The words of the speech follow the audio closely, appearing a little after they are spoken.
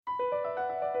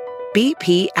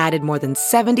BP added more than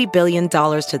 $70 billion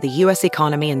to the U.S.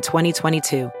 economy in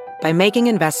 2022 by making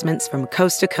investments from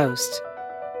coast to coast.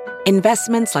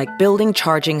 Investments like building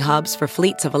charging hubs for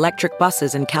fleets of electric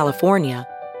buses in California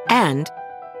and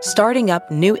starting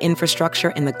up new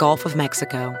infrastructure in the Gulf of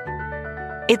Mexico.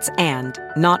 It's and,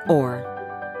 not or.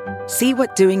 See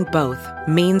what doing both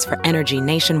means for energy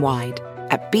nationwide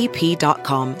at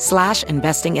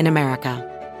bp.com/investing in America.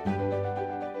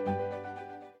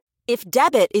 If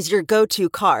debit is your go-to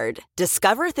card,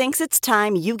 Discover thinks it's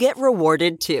time you get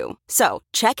rewarded too. So,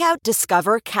 check out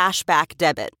Discover Cashback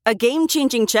Debit, a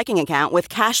game-changing checking account with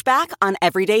cashback on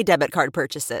everyday debit card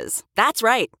purchases. That's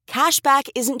right, cashback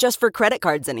isn't just for credit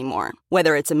cards anymore.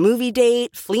 Whether it's a movie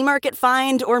date, flea market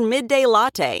find, or midday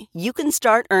latte, you can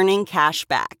start earning cash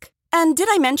back. And did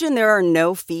I mention there are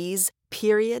no fees,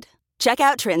 period? Check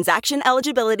out transaction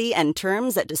eligibility and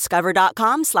terms at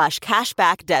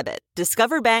discover.com/cashbackdebit.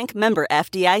 Discover Bank, member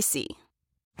FDIC.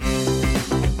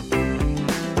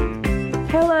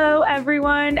 Hello,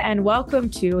 everyone, and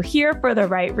welcome to Here for the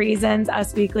Right Reasons,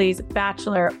 Us Weekly's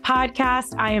Bachelor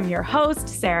podcast. I am your host,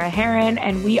 Sarah Heron,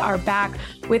 and we are back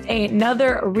with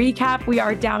another recap. We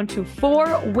are down to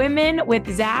 4 women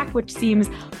with Zach, which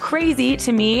seems crazy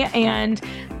to me, and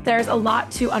there's a lot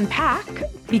to unpack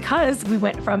because we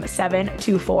went from 7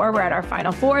 to 4. We're at our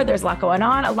final 4. There's a lot going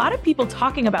on. A lot of people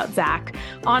talking about Zach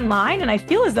online, and I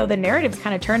feel as though the narrative's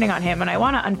kind of turning on him, and I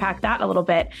want to unpack that a little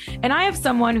bit. And I have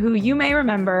someone who you may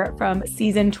remember from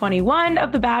season 21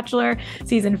 of The Bachelor,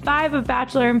 season 5 of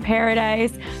Bachelor in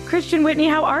Paradise. Christian, Whitney,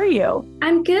 how are you?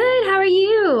 I'm good. How are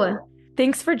you?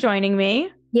 Thanks for joining me.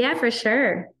 Yeah, for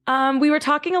sure. We were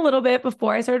talking a little bit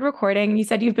before I started recording. You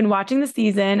said you've been watching the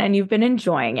season and you've been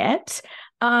enjoying it.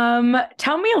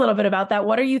 Tell me a little bit about that.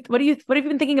 What have you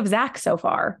been thinking of Zach so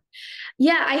far?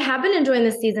 Yeah, I have been enjoying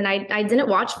this season. I didn't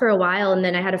watch for a while, and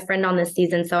then I had a friend on this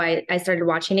season, so I started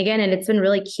watching again, and it's been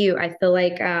really cute. I feel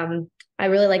like I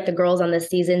really like the girls on this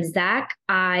season. Zach,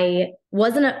 I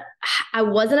wasn't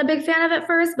a big fan of at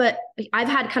first, but I've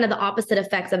had kind of the opposite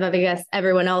effects of, I guess,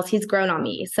 everyone else. He's grown on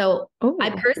me. So Ooh. I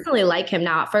personally like him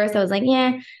now. At first I was like,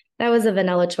 yeah, that was a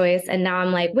vanilla choice. And now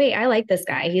I'm like, wait, I like this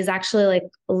guy. He's actually like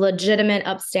a legitimate,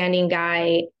 upstanding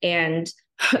guy and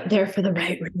there for the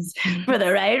right reasons. For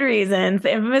the right reasons.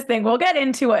 The infamous thing. We'll get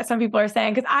into what some people are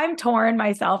saying because I'm torn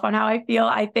myself on how I feel.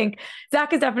 I think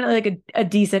Zach is definitely like a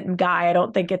decent guy. I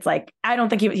don't think he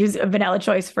was a vanilla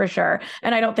choice for sure.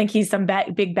 And I don't think he's some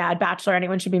big bad bachelor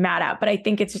anyone should be mad at. But I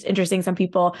think it's just interesting. Some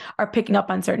people are picking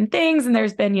up on certain things and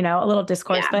there's been, a little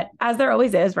discourse, but as there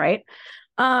always is, right?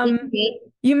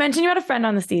 You mentioned you had a friend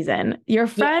on the season. Your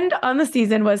friend on the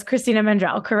season was Christina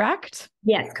Mandrell, correct?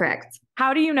 Yes, correct.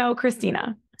 How do you know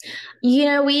Christina?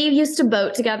 We used to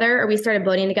boat together, or we started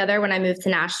boating together when I moved to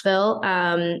Nashville.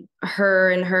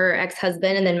 Her and her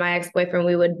ex-husband, and then my ex-boyfriend,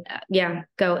 we would,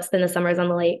 go spend the summers on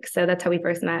the lake. So that's how we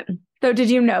first met. So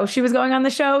did you know she was going on the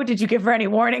show? Did you give her any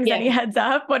warnings, any heads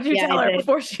up? What did you tell her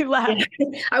before she left?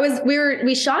 Yeah.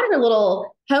 We shot her a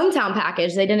little hometown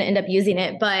package. They didn't end up using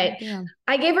it, but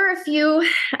I gave her a few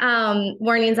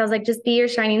warnings. I was like, just be your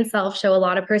shining self, show a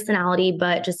lot of personality,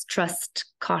 but just trust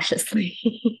cautiously.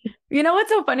 You know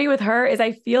what's so funny with her is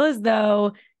I feel as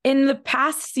though in the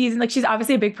past season, like she's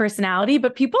obviously a big personality,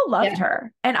 but people loved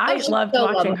her. And I loved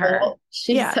watching her.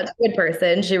 She's such a good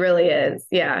person. She really is.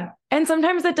 Yeah. And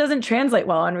sometimes that doesn't translate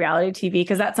well on reality TV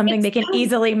because that's something they can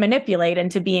easily manipulate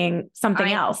into being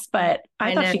something else. But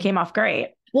I thought she came off great.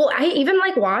 Well, I even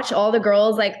watch all the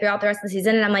girls throughout the rest of the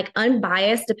season. And I'm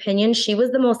unbiased opinion. She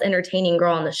was the most entertaining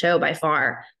girl on the show by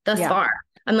far, thus far.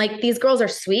 I'm like, these girls are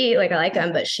sweet. I like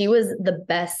them, but she was the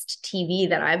best TV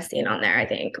that I've seen on there, I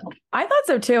think. I thought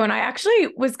so too. And I actually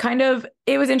was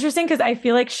it was interesting because I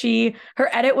feel like her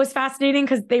edit was fascinating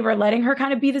because they were letting her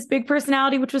kind of be this big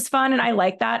personality, which was fun. And I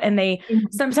like that. And they,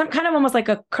 some kind of almost like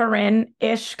a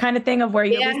Corinne-ish kind of thing of where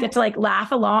you at least get to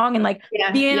laugh along and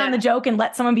be in on the joke and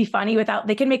let someone be funny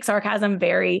they can make sarcasm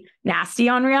very nasty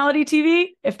on reality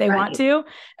TV if they want to.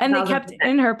 And they kept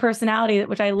in her personality,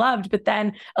 which I loved, but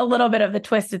then a little bit of the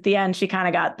twist at the end, she kind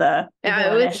of got the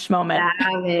villainish moment.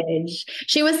 Savage.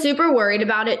 She was super worried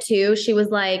about it too. She was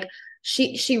like,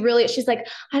 she's like,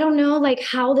 I don't know,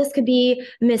 how this could be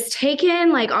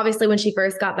mistaken. Obviously when she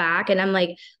first got back and I'm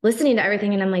listening to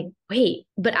everything and I'm like, wait,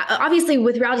 but obviously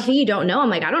with reality TV, you don't know.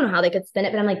 I'm I don't know how they could spin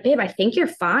it, but I'm like, babe, I think you're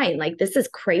fine. This is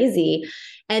crazy.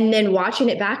 And then watching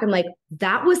it back, I'm like,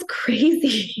 that was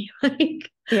crazy.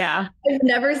 Yeah. I've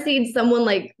never seen someone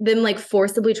them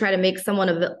forcibly try to make someone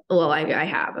I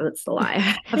have. That's the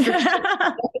lie.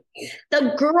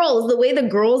 The way the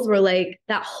girls were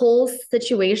that whole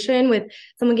situation with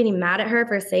someone getting mad at her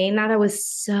for saying that was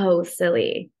so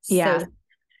silly. Yeah.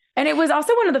 And it was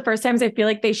also one of the first times I feel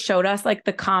like they showed us like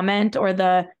the comment or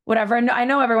the whatever. And I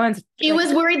know everyone's. She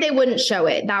was worried they wouldn't show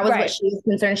it. That was what she was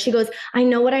concerned. She goes, I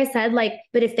know what I said, like,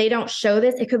 but if they don't show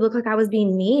this, it could look like I was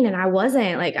being mean, and I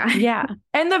wasn't. Like, yeah.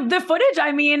 And the footage,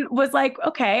 I mean, was like,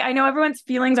 okay, I know everyone's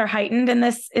feelings are heightened in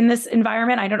this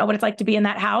environment. I don't know what it's like to be in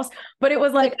that house, but it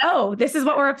was like, oh, this is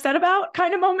what we're upset about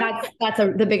kind of moment. That's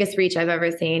the biggest reach I've ever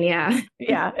seen. Yeah.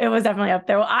 Yeah, it was definitely up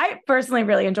there. Well, I personally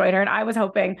really enjoyed her, and I was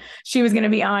hoping she was going to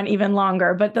be on even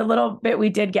longer, but the little bit we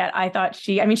did get, I thought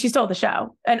she stole the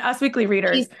show, and us weekly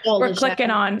readers were clicking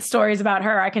on stories about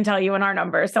her. I can tell you in our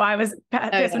numbers. So I was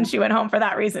pissed when she went home for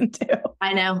that reason too.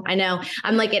 I know.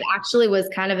 I'm like, it actually was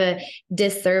kind of a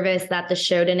disservice that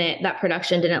that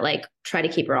production didn't like try to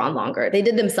keep her on longer. They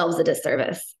did themselves a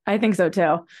disservice. I think so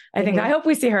too. I hope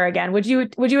we see her again. Would you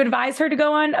advise her to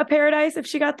go on a Paradise if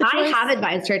she got the choice? I have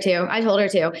advised her to. I told her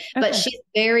to, but she's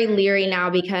very leery now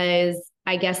because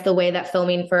I guess the way that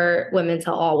filming for Women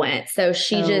Tell All went. So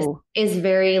she just is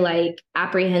very like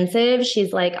apprehensive.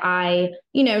 She's like, I,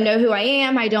 know who I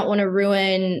am. I don't want to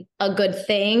ruin a good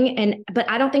thing. But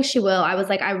I don't think she will. I was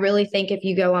like, I really think if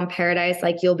you go on Paradise,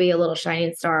 like you'll be a little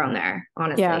shining star on there,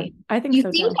 honestly. Yeah, I think you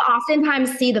seem to oftentimes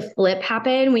see the flip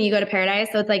happen when you go to Paradise.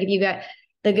 So it's like, if you got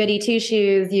the goody two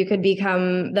shoes, you could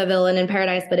become the villain in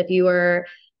Paradise. But if you were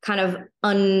kind of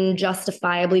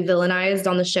unjustifiably villainized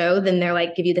on the show, then they're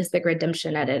like, give you this big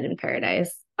redemption edit in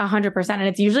Paradise. 100%. And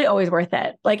it's usually always worth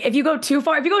it. Like if you go too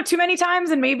far, if you go too many times,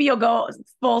 and maybe you'll go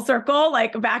full circle,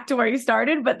 like back to where you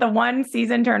started. But the one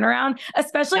season turnaround,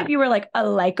 especially if you were like a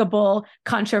likable,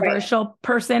 controversial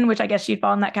person, which I guess she'd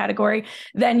fall in that category,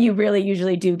 then you really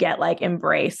usually do get like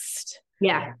embraced.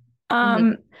 Yeah.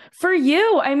 For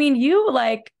you, I mean, you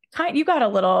got a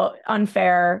little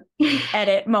unfair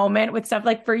edit moment with stuff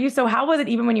like for you. So how was it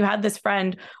even when you had this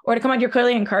friend or to come on, you're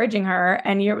clearly encouraging her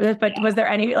but was there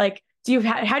any, like,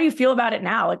 how do you feel about it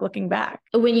now? Like looking back,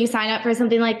 when you sign up for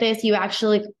something like this, you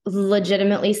actually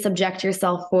legitimately subject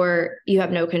yourself for, you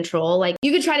have no control. Like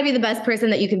you could try to be the best person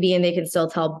that you can be, and they can still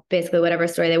tell basically whatever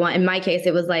story they want. In my case,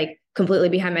 it was like completely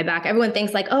behind my back. Everyone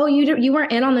thinks like, oh, you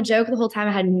weren't in on the joke the whole time.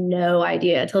 I had no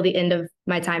idea till the end of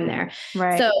my time there.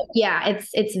 Right. So yeah,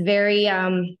 it's very,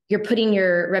 you're putting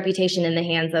your reputation in the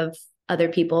hands of other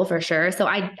people for sure. So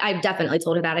I definitely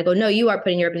told her that. I go, no, you are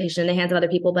putting your reputation in the hands of other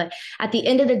people. But at the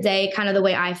end of the day, kind of the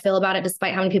way I feel about it,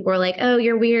 despite how many people are like, oh,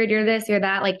 you're weird, you're this, you're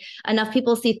that, like enough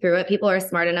people see through it. People are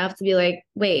smart enough to be like,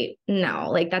 wait, no,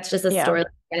 like that's just a story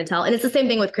I'm going to tell. And it's the same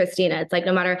thing with Christina. It's like,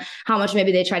 no matter how much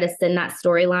maybe they try to send that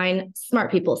storyline,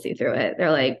 smart people see through it. They're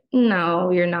like,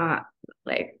 no, you're not,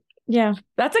 like. Yeah,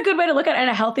 that's a good way to look at it and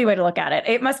a healthy way to look at it.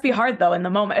 It must be hard though in the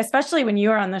moment, especially when you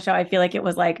were on the show. I feel like it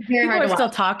was like people are still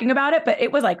talking about it, but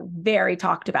it was like very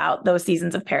talked about, those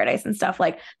seasons of Paradise and stuff,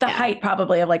 like the height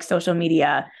probably of like social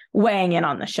media weighing in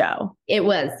on the show. It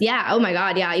was. Yeah. Oh my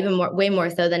God. Yeah. Even more, way more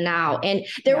so than now. And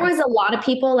there was a lot of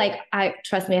people like,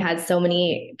 trust me, I had so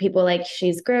many people like,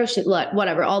 she's gross,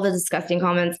 whatever, all the disgusting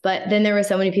comments. But then there were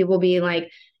so many people being like,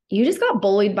 you just got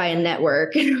bullied by a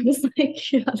network. And I was like,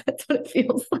 yeah, that's what it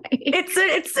feels like.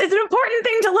 It's an important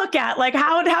thing to look at. Like,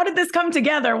 how did this come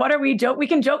together? What are we joke? We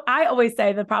can joke. I always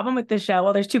say the problem with this show,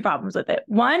 well, there's two problems with it.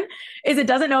 One is it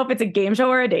doesn't know if it's a game show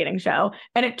or a dating show.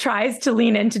 And it tries to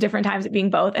lean into different times at being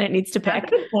both, and it needs to pick.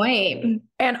 That's a good point.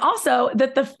 And also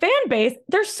that the fan base,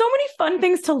 there's so many fun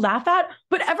things to laugh at,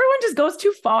 but everyone just goes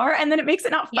too far and then it makes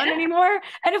it not fun anymore.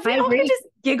 And if we all can just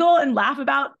giggle and laugh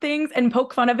about things and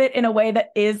poke fun of it in a way that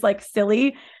is like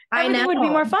silly, everything would be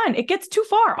more fun. It gets too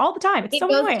far all the time. It goes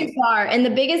annoying. Too far. And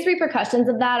the biggest repercussions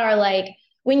of that are like,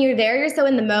 when you're there, you're so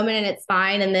in the moment and it's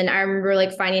fine. And then I remember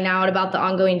like finding out about the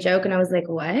ongoing joke and I was like,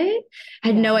 what? I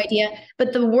had no idea. But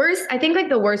I think like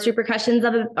the worst repercussions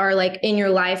of it are like in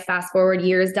your life, fast forward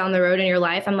years down the road in your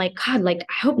life. I'm like, God, like,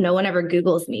 I hope no one ever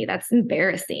Googles me. That's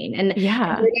embarrassing. And you're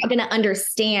not going to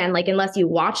understand, like, unless you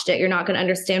watched it, you're not going to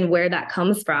understand where that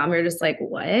comes from. You're just like,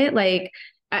 what? Like,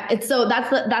 it's so that's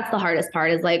the hardest part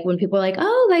is like when people are like,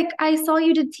 oh, like I saw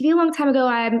you did TV a long time ago.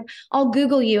 I'll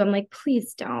Google you. I'm like,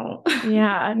 please don't.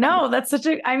 Yeah, no, that's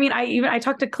I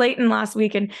talked to Clayton last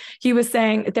week and he was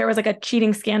saying there was like a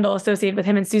cheating scandal associated with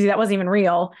him and Susie that wasn't even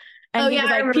real. And he was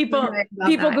like,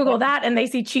 people Google that and they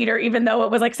see cheater, even though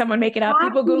it was like someone make it up.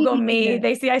 People Google me.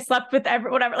 They see I slept with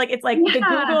whatever. Like, it's like the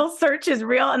Google search is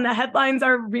real and the headlines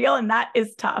are real. And that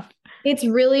is tough. It's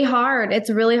really hard. It's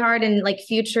really hard. And like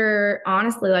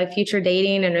honestly, like future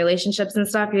dating and relationships and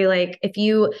stuff, you're like, if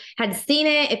you had seen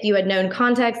it, if you had known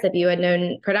context, if you had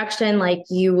known production, like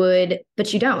you would,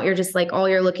 but you don't. You're just like, all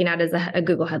you're looking at is a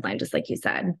Google headline, just like you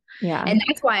said. Yeah. And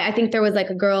that's why I think there was like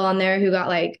a girl on there who got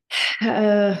like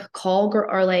a call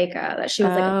or like that she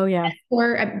was like,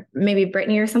 or maybe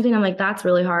Brittany or something. I'm like, that's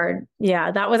really hard.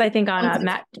 Yeah. That was, I think, on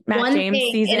Matt James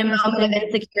season. In a moment of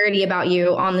insecurity about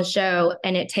you on the show,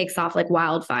 and it takes off like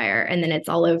wildfire, and then it's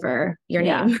all over your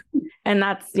name. And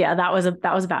that was a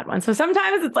bad one. So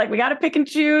sometimes it's like, we got to pick and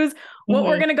choose what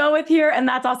we're going to go with here. And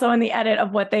that's also in the edit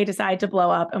of what they decide to blow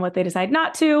up and what they decide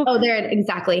not to. Oh, there,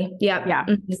 exactly. Yep. Yeah.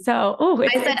 So,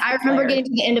 I remember getting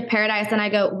to the end of Paradise and I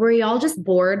go, were y'all just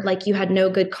bored? Like you had no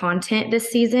good content this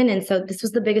season. And so this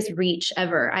was the biggest reach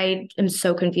ever. I am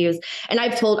so confused. And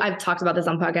I've talked about this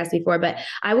on podcasts before, but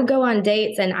I would go on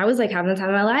dates and I was like having the time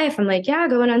of my life. I'm like, yeah,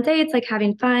 going on dates, like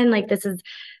having fun. Like this is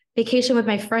vacation with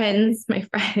my friends.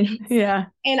 Yeah.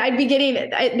 And I'd be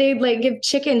they'd like give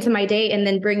chicken to my date and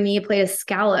then bring me a plate of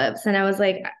scallops. And I was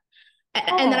like,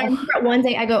 and then I remember one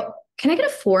day I go, can I get a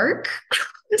fork?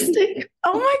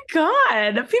 Oh my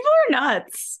God. People are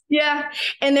nuts. Yeah.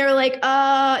 And they were like,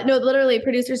 no, literally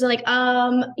producers are like,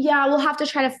 yeah, we'll have to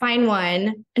try to find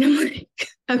one. And I'm like,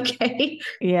 okay.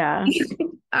 Yeah.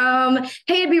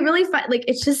 Hey, it'd be really fun. Like,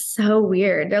 it's just so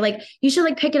weird. They're like, you should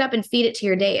like pick it up and feed it to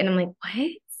your date. And I'm like, what?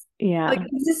 Yeah. Like,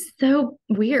 it's just so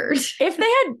weird.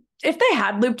 If they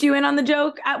had looped you in on the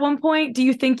joke at one point, do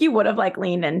you think you would have like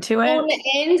leaned into it? Well,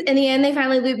 in the end, they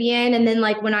finally loop me in. And then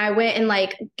like when I went and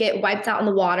like get wiped out in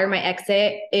the water, my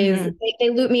exit is they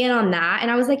looped me in on that. And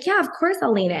I was like, yeah, of course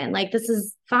I'll lean in. Like, this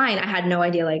is fine. I had no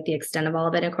idea like the extent of all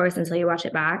of it, of course, until you watch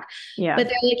it back. Yeah. But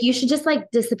they're like, you should just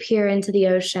like disappear into the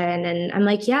ocean. And I'm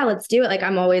like, yeah, let's do it. Like,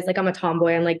 I'm always like, I'm a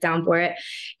tomboy. I'm like down for it.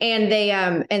 And they,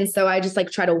 and so I just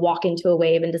like try to walk into a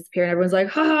wave and disappear. And everyone's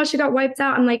like, oh, she got wiped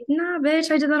out. I'm like, nah, bitch,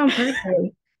 I did that on purpose.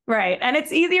 Right. And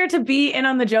it's easier to be in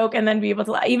on the joke and then be able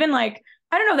to even like,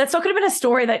 I don't know, that still could have been a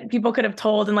story that people could have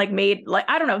told and like made like,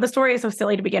 I don't know, the story is so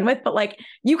silly to begin with, but like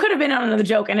you could have been on the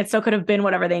joke and it still could have been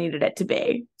whatever they needed it to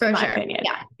be. For my sure. opinion.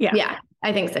 Yeah.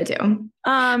 I think so too.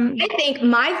 I think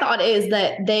my thought is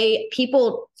that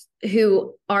people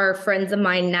who are friends of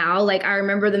mine now, like I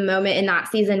remember the moment in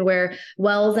that season where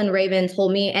Wells and Raven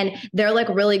told me, and they're like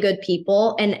really good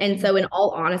people. And so in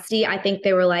all honesty, I think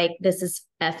they were like, this is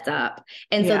effed up.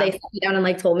 And so they sat me down and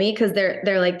like told me, cause they're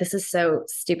like, this is so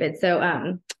stupid.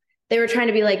 So, they were trying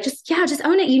to be like, just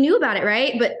own it. You knew about it,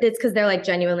 right? But it's because they're like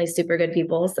genuinely super good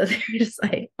people. So they're just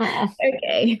like,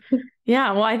 okay.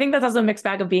 Yeah. Well, I think that's also a mixed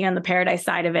bag of being on the Paradise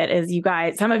side of it is you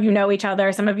guys, some of you know each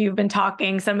other. Some of you have been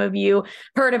talking. Some of you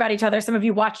heard about each other. Some of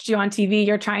you watched you on TV.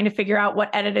 You're trying to figure out what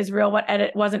edit is real, what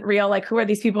edit wasn't real. Like, who are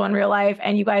these people in real life?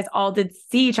 And you guys all did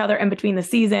see each other in between the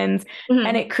seasons.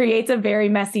 And it creates a very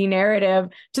messy narrative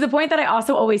to the point that I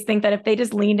also always think that if they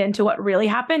just leaned into what really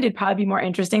happened, it'd probably be more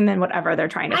interesting than whatever they're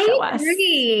trying to show us.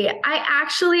 I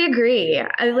actually agree.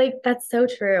 I like, that's so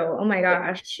true. Oh my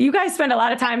gosh. You guys spend a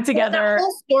lot of time together. The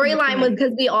whole storyline was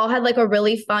because we all had like a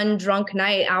really fun drunk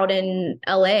night out in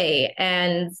LA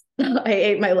and I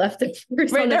ate my leftovers.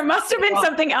 Right, there must have been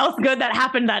something else good that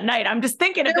happened that night. I'm just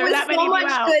thinking if there was that many so much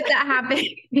good that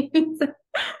happened.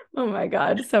 Oh my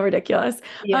God. So ridiculous.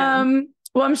 Yeah.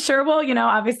 Well, I'm sure we'll,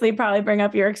 obviously probably bring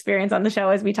up your experience on the show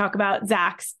as we talk about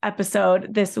Zach's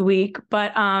episode this week.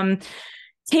 But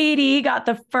Katie got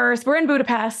the first. We're in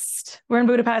Budapest.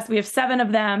 We have 7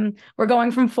 of them. We're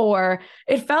going from 4.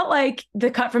 It felt like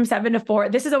the cut from 7 to 4.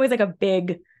 This is always like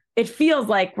it feels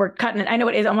like we're cutting it. I know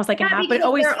it is almost like in half, but it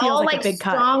always feels like a big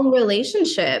cut. Strong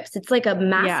relationships. It's like a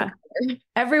massive. Yeah.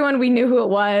 Everyone, we knew who it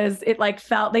was. It like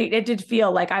it did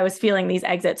feel like I was feeling these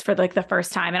exits for like the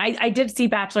first time. And I did see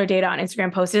Bachelor Data on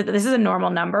Instagram posted that this is a normal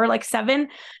number, like 7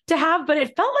 to have, but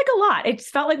it felt like a lot. It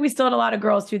felt like we still had a lot of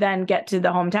girls who then get to the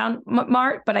hometown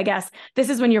mark. But I guess this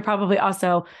is when you're probably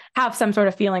also have some sort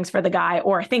of feelings for the guy,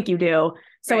 or think you do.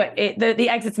 So right. The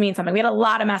exits mean something. We had a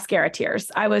lot of mascara tears.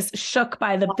 I was shook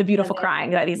by the beautiful crying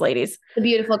by these ladies. The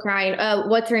beautiful crying.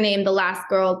 What's her name? The last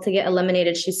girl to get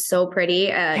eliminated. She's so pretty.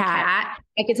 Kat.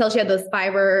 I could tell she had that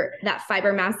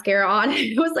fiber mascara on.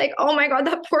 It was like, oh my God,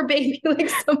 that poor baby. Like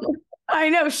someone. I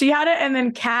know she had it. And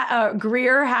then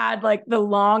Greer had like during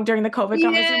the COVID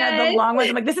conversation, had the long ones.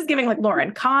 I'm like, this is giving like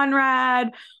Lauren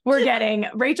Conrad. We're getting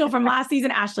Rachel from last season,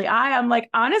 Ashley I'm like,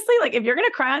 honestly, like if you're going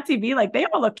to cry on TV, like they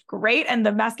all looked great. And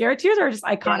the mascara tears are just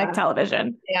iconic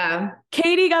television. Yeah.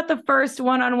 Katie got the first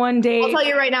one-on-one date. I'll tell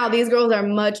you right now, these girls are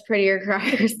much prettier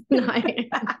criers than I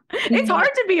am. It's hard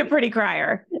to be a pretty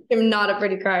crier. I'm not a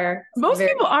pretty crier. Most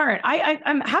people aren't.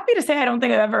 I'm happy to say I don't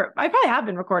think I probably have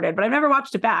been recorded, but I've never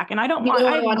watched it back, and I have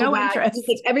no interest. Just,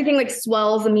 like, everything like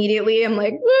swells immediately. I'm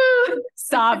like, woo!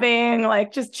 Sobbing,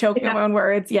 like just choking my own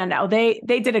words. Yeah, no, they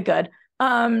did it good.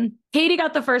 Katie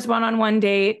got the first one-on-one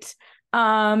date.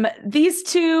 These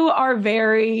two are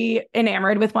very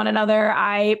enamored with one another.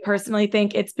 I personally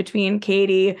think it's between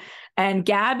Katie and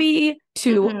Gabby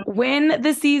to win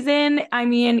the season. I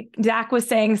mean, Zach was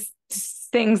saying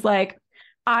things like,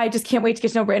 I just can't wait to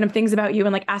get to know random things about you,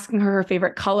 and like asking her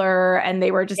favorite color. And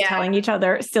they were just telling each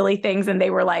other silly things. And they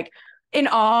were like in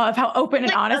awe of how open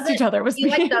and honest each other was. He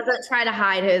like doesn't try to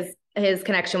hide his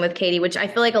connection with Katie, which I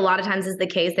feel like a lot of times is the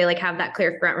case. They like have that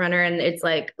clear front runner, and it's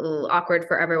like awkward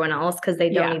for everyone else because they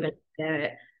don't even get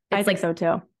it. I think so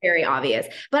too. Very obvious.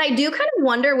 But I do kind of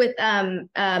wonder with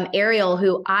Ariel,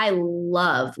 who I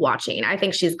love watching. I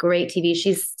think she's great TV.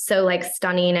 She's so like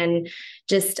stunning and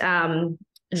just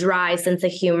dry sense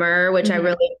of humor, which I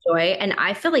really enjoy. And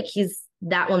I feel like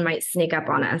that one might sneak up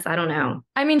on us. I don't know.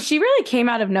 I mean, she really came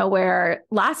out of nowhere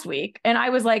last week. And I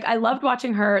was like, I loved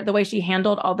watching her, the way she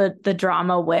handled all the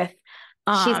drama with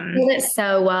she's did it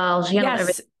so well. She handled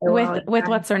everything so with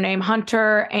what's her name,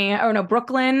 Hunter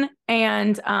Brooklyn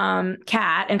and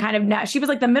Kat, and kind of she was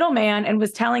like the middleman and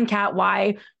was telling Kat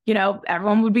why, you know,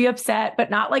 everyone would be upset, but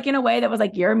not like in a way that was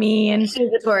like, you're mean.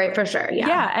 Accusatory for sure.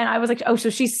 Yeah. And I was like, oh, so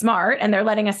she's smart, and they're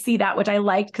letting us see that, which I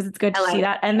liked because it's good to see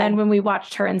that. And then when we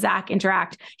watched her and Zach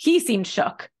interact, he seemed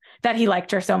shook that he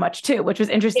liked her so much too, which was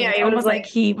interesting. Yeah, it was almost like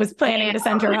he was planning to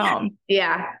send her home.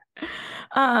 Yeah.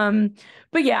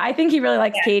 But yeah, I think he really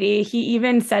likes Katie. He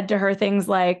even said to her things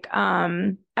like,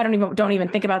 don't even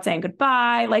think about saying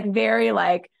goodbye. Like very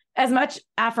like as much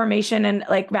affirmation and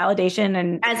like validation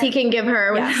and as he can give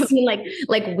her without being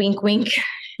like wink, wink.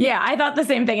 Yeah, I thought the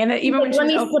same thing. And even when let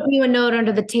me slip you a note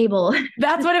under the table.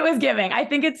 That's what it was giving. I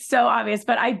think it's so obvious,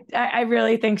 but I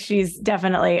really think she's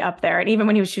definitely up there. And even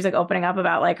when she was like opening up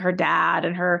about like her dad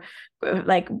and her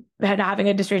like having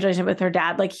a distant relationship with her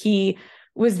dad, like he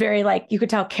was very like, you could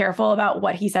tell careful about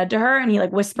what he said to her. And he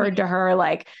like whispered to her,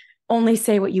 like, only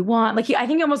say what you want. Like I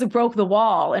think he almost broke the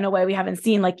wall in a way we haven't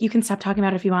seen. Like you can stop talking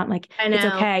about it if you want. Like it's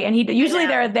okay. And he usually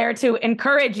they're there to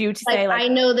encourage you to say like, I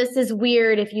know this is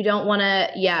weird if you don't want to.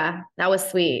 Yeah, that was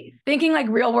sweet. Thinking like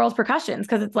real world repercussions,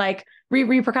 because it's like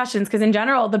repercussions. Because in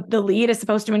general, the lead is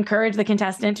supposed to encourage the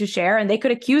contestant to share, and they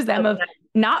could accuse them of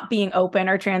not being open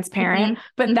or transparent.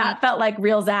 But that felt like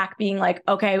real Zach being like,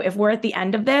 okay, if we're at the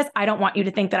end of this, I don't want you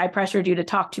to think that I pressured you to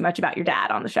talk too much about your dad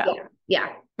on the show. Yeah.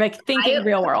 Like thinking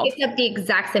real world. I picked up the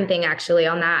exact same thing actually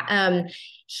on that.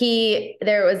 He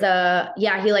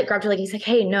like grabbed her, like, he's like,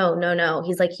 hey, no.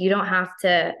 He's like, you don't have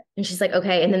to. And she's like,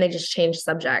 okay. And then they just changed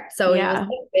subject. So he was like,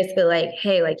 basically like,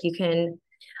 hey, like you can,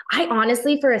 I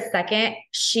honestly, for a second,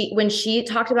 when she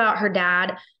talked about her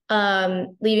dad,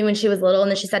 leaving when she was little,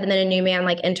 and then she said, and then a new man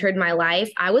like entered my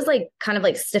life, I was like kind of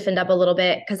like stiffened up a little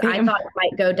bit because I thought it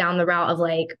might go down the route of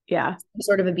like some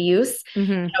sort of abuse.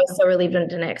 And I was so relieved when it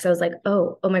didn't, because I was like,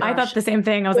 oh my gosh. I thought the same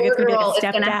thing. I was like, it's gonna be like a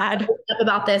stepdad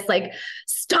about this, like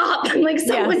stop. Like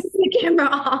someone take the camera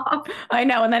off. I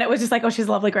know. And then it was just like, oh, she's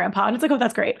a lovely grandpa, and it's like, oh,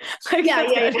 that's great. Like,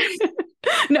 yeah.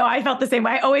 No, I felt the same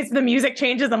way. The music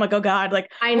changes. I'm like, oh God,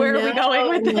 like where are we going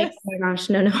with this? Like, oh my gosh,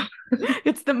 no.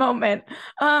 It's the moment.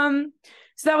 So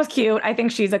that was cute. I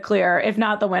think she's a clear, if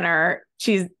not the winner,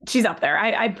 she's up there.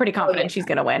 I'm pretty confident she's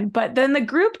going to win. But then the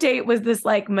group date was this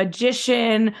like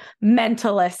magician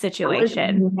mentalist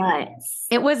situation.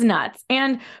 It was nuts.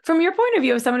 And from your point of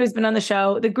view, of someone who's been on the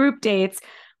show, the group dates,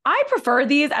 I prefer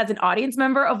these as an audience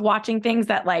member of watching things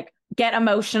that like get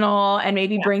emotional and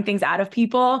maybe bring things out of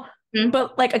people.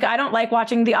 But like, I don't like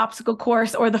watching the obstacle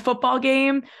course or the football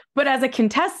game. But as a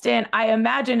contestant, I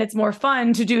imagine it's more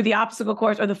fun to do the obstacle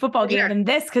course or the football game than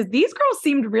this, because these girls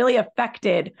seemed really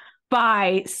affected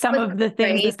by some of the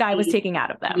things this guy was taking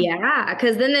out of them. Yeah,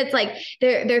 because then it's like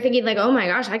they're thinking like, oh my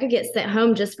gosh, I could get sent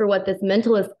home just for what this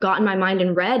mentalist got in my mind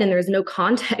and read, and there's no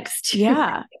context.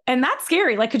 Yeah, and that's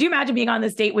scary. Like, could you imagine being on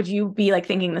this date? Would you be like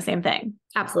thinking the same thing?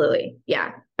 Absolutely.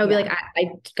 Yeah. I would be like, I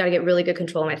got to get really good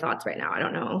control of my thoughts right now. I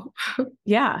don't know.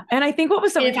 Yeah. And I think what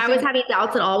was so if I was having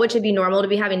doubts at all, which would be normal to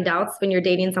be having doubts when you're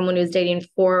dating someone who's dating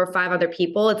 4 or 5 other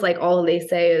people, it's like all they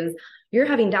say is, you're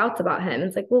having doubts about him.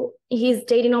 It's like, well, he's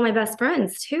dating all my best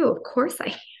friends too. Of course I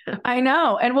am. I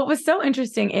know. And what was so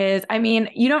interesting is, I mean,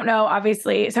 you don't know,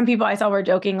 obviously, some people I saw were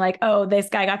joking like, oh, this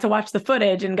guy got to watch the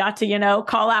footage and got to,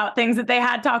 call out things that they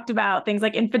had talked about, things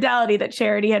like infidelity that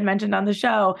Charity had mentioned on the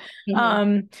show,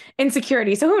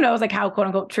 insecurity. So who knows like how quote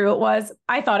unquote true it was.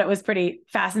 I thought it was pretty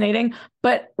fascinating.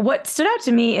 But what stood out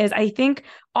to me is I think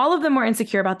all of them were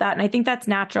insecure about that. And I think that's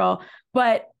natural.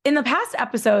 But in the past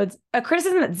episodes, a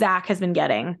criticism that Zach has been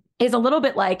getting is a little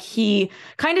bit like he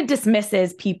kind of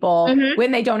dismisses people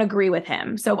when they don't agree with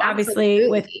him. So obviously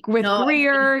with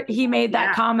Greer, he made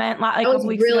that comment like it was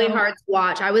really hard to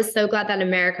watch. I was so glad that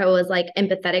America was like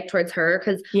empathetic towards her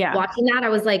because watching that, I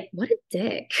was like, what a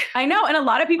dick. I know. And a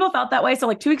lot of people felt that way. So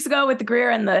like 2 weeks ago with the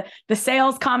Greer and the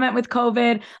sales comment with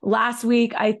COVID, last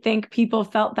week, I think people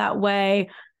felt that way.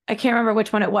 I can't remember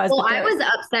which one it was. Well, I was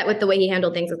upset with the way he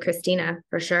handled things with Christina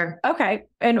for sure. Okay.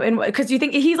 And because you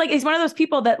think he's one of those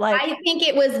people that like, I think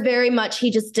it was very much,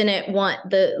 he just didn't want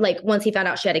once he found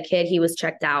out she had a kid, he was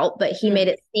checked out, but he made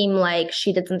it seem like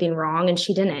she did something wrong and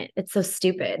she didn't. It's so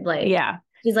stupid. Like,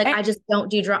 he's like, I just don't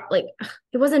do drama. Like,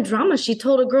 it wasn't drama. She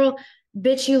told a girl,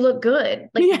 bitch, you look good.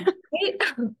 Like,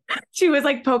 she was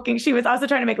like poking. She was also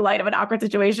trying to make light of an awkward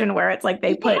situation where it's like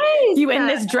they put you in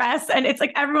this dress and it's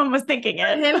like everyone was thinking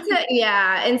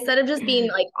it. Instead of just being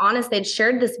like honest, they'd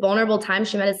shared this vulnerable time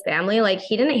she met his family. Like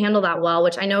he didn't handle that well,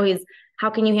 which I know how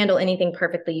can you handle anything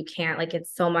perfectly? You can't, like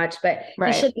it's so much, but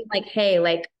he should be like, hey,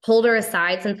 like pulled her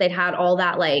aside since they'd had all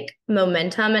that like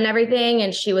momentum and everything.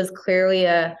 And she was clearly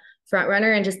a front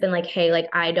runner and just been like, hey, like,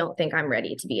 I don't think I'm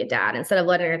ready to be a dad instead of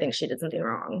letting her think she did something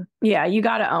wrong. Yeah, you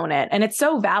got to own it. And it's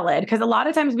so valid because a lot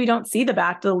of times we don't see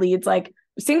the leads. Like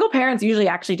single parents usually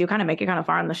actually do kind of make it kind of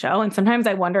far on the show. And sometimes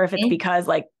I wonder if it's because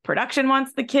like production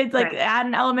wants the kids like add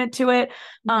an element to it.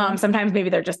 Sometimes maybe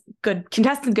they're just good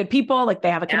contestants, good people, like they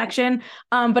have a connection.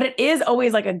 But it is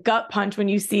always like a gut punch when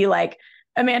you see like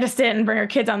Amanda Stanton bring her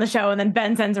kids on the show and then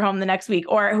Ben sends her home the next week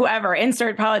or whoever,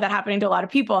 insert probably that happening to a lot of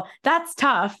people. That's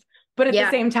tough. But at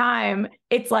the same time,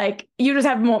 it's like you just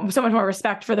have so much more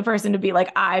respect for the person to be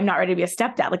like, I'm not ready to be a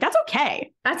stepdad. Like, that's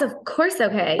okay. That's of course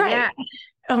okay. Right. Yeah.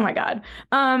 Oh my God.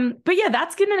 But yeah,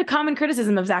 that's getting a common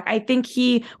criticism of Zach. I think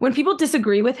when people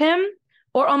disagree with him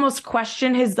or almost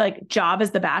question his like job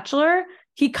as the Bachelor,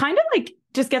 he kind of like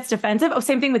just gets defensive. Oh,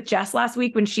 same thing with Jess last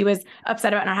week when she was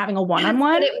upset about not having a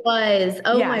one-on-one. It was.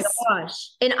 Oh my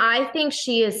gosh. And I think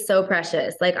she is so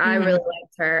precious. Like I really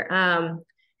liked her.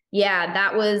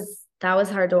 That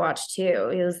was hard to watch too.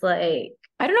 He was like,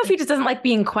 I don't know if he just doesn't like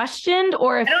being questioned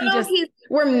or if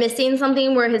we're missing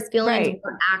something where his feelings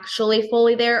are actually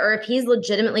fully there, or if he's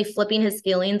legitimately flipping his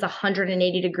feelings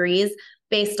 180 degrees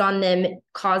based on them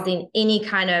causing any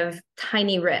kind of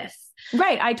tiny rift.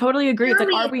 Right. I totally agree. It's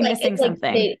like, are we missing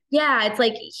something? It's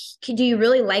like, do you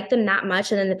really like them that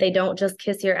much? And then if they don't just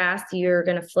kiss your ass, you're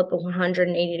going to flip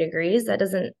 180 degrees. That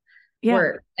doesn't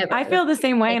work. Ever. I feel the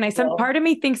same way. And some part of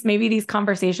me thinks maybe these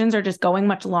conversations are just going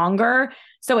much longer.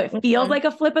 So it feels like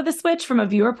a flip of the switch from a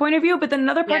viewer point of view. But then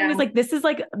another part of me is like, this is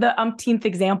like the umpteenth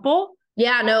example.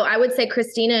 Yeah, no, I would say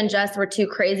Christina and Jess were two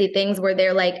crazy things where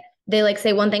they like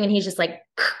say one thing and he's just like,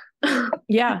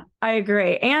 yeah, I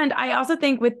agree. And I also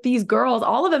think with these girls,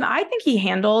 all of them, I think he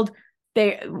handled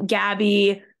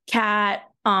Gabby, Kat,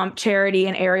 Charity,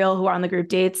 and Ariel, who are on the group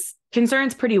dates,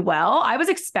 concerns pretty well. I was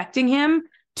expecting him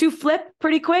to flip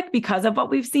pretty quick because of what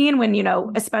we've seen when,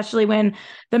 especially when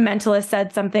the mentalist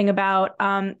said something about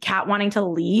Kat wanting to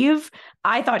leave.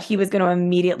 I thought he was going to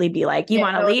immediately be like, you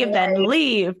want to leave, then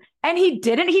leave. And he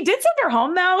didn't. He did send her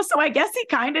home though. So I guess he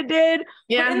kind of did.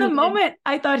 Yeah. But in the moment,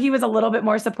 I thought he was a little bit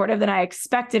more supportive than I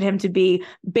expected him to be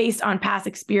based on past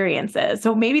experiences.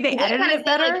 So maybe they edited it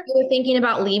better. Like you were thinking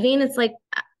about leaving. It's like,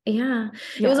 yeah,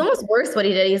 it was almost worse what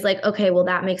he did. He's like, okay, well,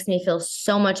 that makes me feel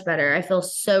so much better. I feel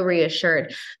so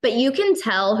reassured. But you can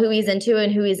tell who he's into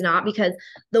and who he's not, because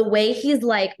the way he's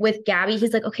like with Gabby,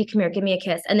 he's like, okay, come here, give me a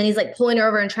kiss. And then he's like pulling her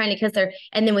over and trying to kiss her.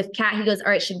 And then with Kat, he goes,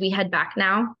 all right, should we head back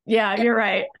now? Yeah, you're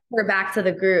right. We're back to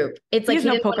the group. It's like, he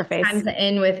no poker face. Time to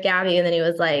end with Gabby. And then he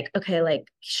was like, okay, like,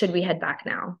 should we head back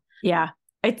now? Yeah.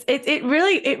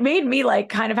 It made me like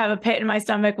kind of have a pit in my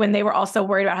stomach when they were also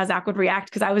worried about how Zach would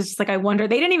react. Cause I was just like, I wonder,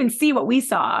 they didn't even see what we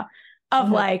saw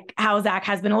of like how Zach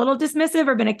has been a little dismissive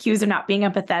or been accused of not being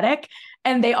empathetic.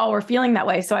 And they all were feeling that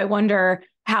way. So I wonder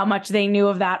how much they knew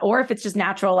of that, or if it's just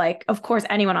natural. Like, of course,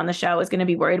 anyone on the show is going to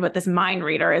be worried what this mind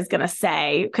reader is going to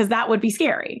say, because that would be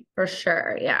scary. For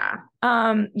sure. Yeah.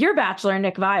 Your Bachelor,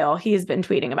 Nick Viall, he's been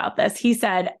tweeting about this. He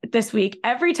said this week,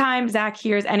 every time Zach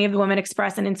hears any of the women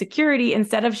express an insecurity,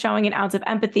 instead of showing an ounce of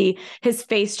empathy, his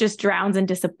face just drowns in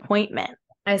disappointment.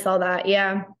 I saw that.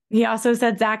 Yeah. He also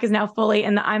said Zach is now fully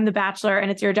in the I'm the Bachelor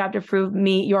and it's your job to prove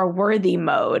me you're worthy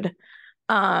mode.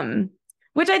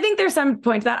 Which I think there's some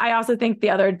points that I also think the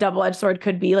other double-edged sword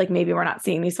could be like, maybe we're not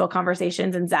seeing these full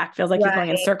conversations and Zach feels like he's going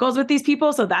in circles with these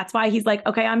people. So that's why he's like,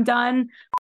 okay, I'm done.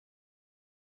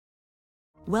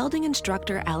 Welding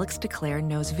instructor Alex DeClaire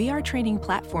knows VR training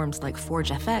platforms like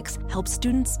Forge FX help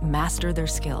students master their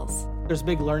skills. There's a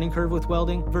big learning curve with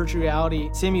welding. Virtual reality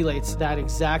simulates that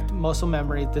exact muscle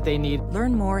memory that they need.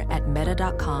 Learn more at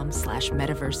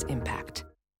meta.com/metaverseimpact.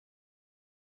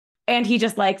 And he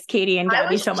just likes Katie and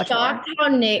Gabby so much more. I was shocked how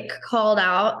Nick called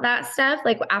out that stuff,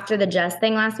 like after the Jess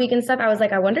thing last week and stuff. I was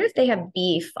like, I wonder if they have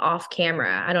beef off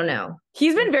camera. I don't know.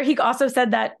 He also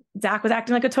said that Zach was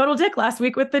acting like a total dick last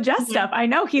week with the Jess stuff. I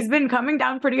know he's been coming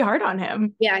down pretty hard on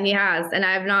him. Yeah, he has. And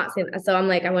I have not seen, so I'm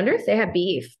like, I wonder if they have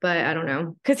beef, but I don't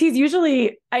know. Cause he's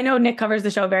usually, I know Nick covers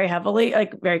the show very heavily,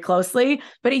 like very closely,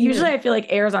 but he usually, I feel like,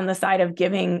 errs on the side of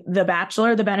giving the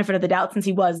Bachelor the benefit of the doubt since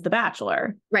he was the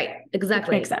Bachelor. Right.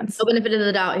 Exactly. Which makes sense. No benefit of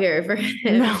the doubt here for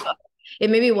him. No. It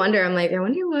made me wonder. I'm like, I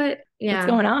wonder what's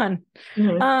going on.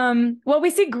 Well, we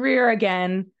see Greer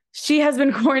again. She has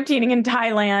been quarantining in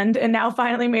Thailand and now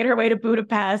finally made her way to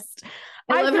Budapest.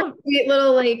 I love her sweet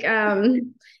little, like,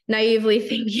 naively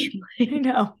thinking. I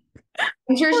know.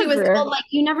 I'm sure she was told, like,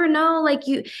 you never know, like,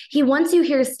 he wants you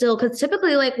here still. Because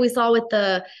typically, like we saw with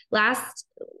the last,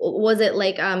 was it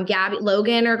like Gabby,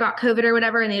 Logan or got COVID or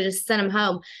whatever, and they just sent him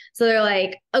home. So they're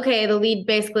like, okay, the lead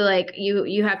basically like,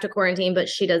 you have to quarantine, but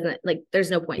she doesn't, like,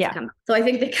 there's no point to come. So I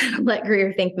think they kind of let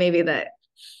Greer think maybe that.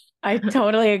 I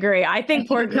totally agree. I think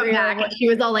poor Greer, she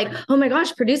was all like, oh my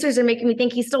gosh, producers are making me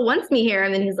think he still wants me here.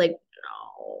 And then he's like,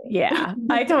 no. Yeah,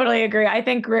 I totally agree. I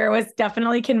think Greer was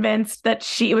definitely convinced that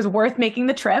it was worth making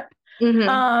the trip.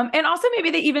 And also maybe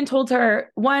they even told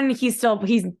her, he's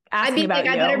asking about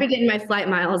you. I better be getting my flight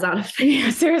miles out of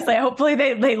yeah, seriously. Hopefully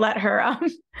they let her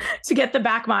to get the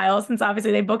back miles since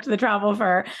obviously they booked the travel for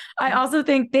her. I also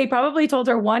think they probably told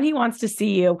her, one, he wants to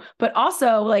see you, but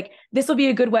also like, this will be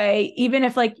a good way, even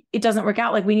if like it doesn't work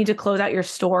out, like we need to close out your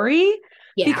story.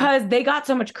 Yeah. Because they got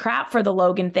so much crap for the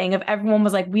Logan thing. If everyone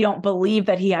was like, we don't believe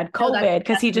that he had COVID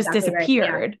because he just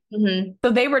disappeared. Right. Yeah.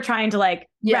 So they were trying to like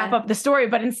wrap up the story,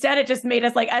 but instead it just made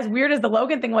us like, as weird as the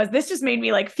Logan thing was, this just made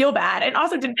me like feel bad and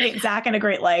also didn't paint Zach in a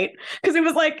great light because it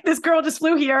was like, this girl just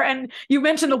flew here and you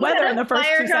mentioned the weather in the first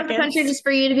 2 seconds. The country just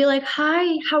for you to be like,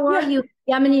 hi, how are you?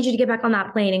 Yeah, I'm gonna need you to get back on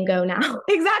that plane and go now.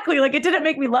 Exactly. Like it didn't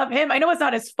make me love him. I know it's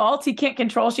not his fault. He can't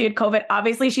control she had COVID.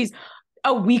 Obviously she's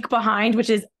a week behind,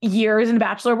 which is years in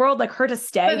Bachelor world, like her to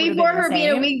stay. But before her being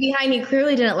a week behind, he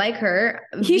clearly didn't like her.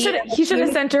 He should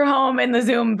have sent her home in the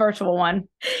Zoom virtual one.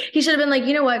 He should have been like,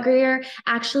 you know what, Greer,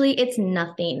 actually, it's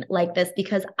nothing like this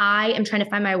because I am trying to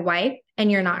find my wife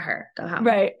and you're not her. Go home.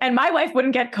 Right. And my wife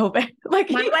wouldn't get COVID. My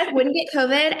wife wouldn't get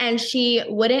COVID and she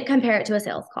wouldn't compare it to a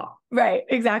sales call. Right.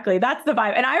 Exactly. That's the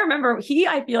vibe. And I remember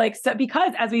I feel like,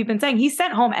 because as we've been saying, he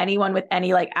sent home anyone with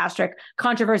any like asterisk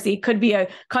controversy, could be a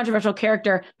controversial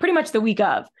character pretty much the week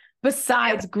of,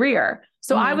 besides Greer.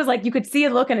 So I was like, you could see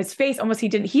a look on his face. Almost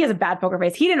he has a bad poker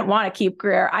face. He didn't want to keep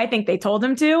Greer. I think they told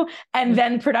him to. And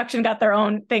then production got their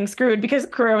own thing screwed because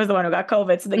Greer was the one who got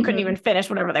COVID. So they couldn't even finish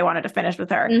whatever they wanted to finish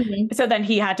with her. So then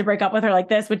he had to break up with her like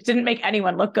this, which didn't make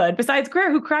anyone look good besides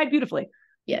Greer, who cried beautifully.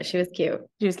 Yeah, she was cute.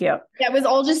 She was cute. Yeah, it was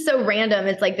all just so random.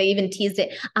 It's like they even teased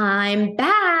it. I'm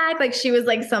back. Like she was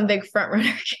like some big front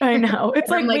runner. I know. It's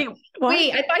like,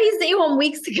 wait, I thought he sent you home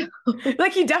weeks ago.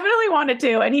 Like he definitely wanted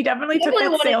to, and he definitely took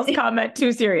that sales comment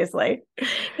too seriously.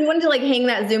 He wanted to like hang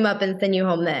that Zoom up and send you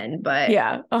home then, but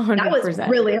yeah, 100%. That was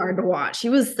really hard to watch. He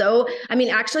was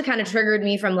actually kind of triggered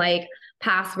me from like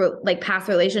past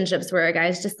relationships where a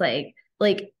guy's just like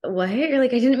what? You're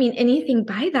like, I didn't mean anything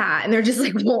by that. And they're just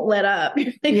like, won't let up.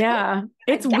 Like, yeah.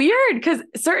 It's weird because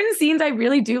certain scenes I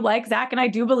really do like Zach, and I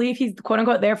do believe he's quote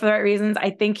unquote there for the right reasons. I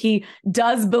think he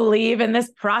does believe in this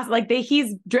process. Like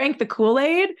he's drank the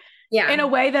Kool-Aid in a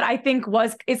way that I think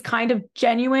is kind of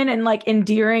genuine and like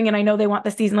endearing. And I know they want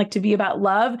the season like to be about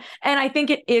love. And I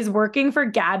think it is working for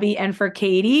Gabby and for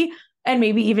Katie. And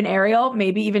maybe even Ariel,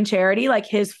 maybe even Charity, like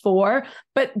his 4.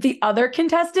 But the other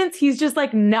contestants, he's just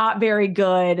like not very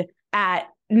good at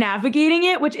navigating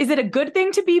it, which is it a good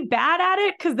thing to be bad at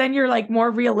it? Because then you're like more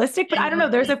realistic. But I don't know.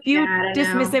 There's a few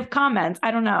dismissive comments.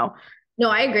 I don't know. No,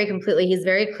 I agree completely. He's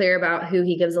very clear about who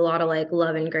he gives a lot of like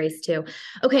love and grace to.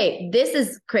 Okay, this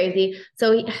is crazy.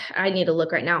 So I need to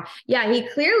look right now. Yeah, he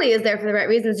clearly is there for the right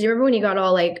reasons. Do you remember when you got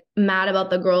all like mad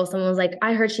about the girl? Someone was like,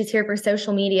 I heard she's here for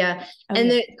social media. And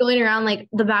they're going around like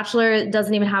the Bachelor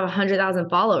doesn't even have 100,000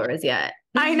 followers yet.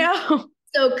 I know.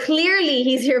 So clearly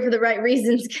he's here for the right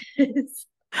reasons.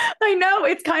 I know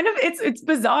it's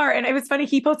bizarre. And it was funny.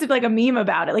 He posted like a meme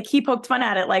about it. Like he poked fun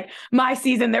at it. Like my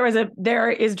season, there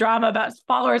is drama about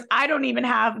followers. I don't even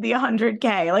have the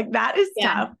 100K. Like that is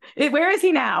tough. Where is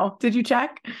he now? Did you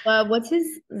check? What's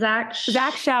his Zach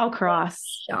Shallcross.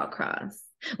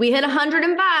 We hit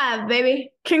 105,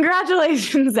 baby.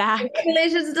 Congratulations, Zach.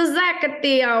 Congratulations to Zach at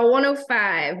the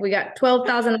 105. We got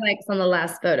 12,000 likes on the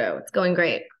last photo. It's going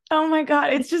great. Oh my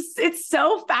God. It's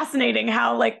so fascinating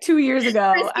how like 2 years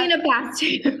ago. Christina passed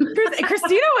him.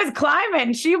 Christina was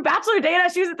climbing. Bachelor data,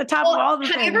 she was at the top of all the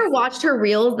things. Have you ever watched her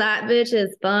reels? That bitch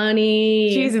is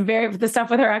funny. She's the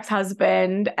stuff with her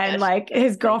ex-husband and like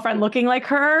his girlfriend looking like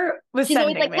her was She's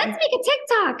always like, let's make a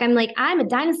TikTok. I'm like, I'm a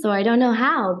dinosaur. I don't know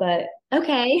how, but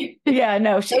okay. Yeah,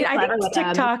 no. I think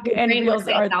TikTok and reels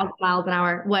are 1,000 miles an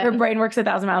hour. What? Her brain works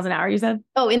 1,000 miles an hour, you said?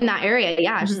 Oh, in that area.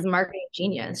 Yeah. She's a marketing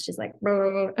genius. She's like,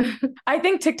 I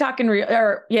think TikTok and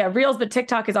reels, but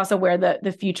TikTok is also where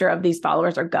the future of these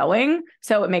followers are going.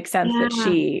 So it makes sense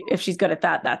that if she's good at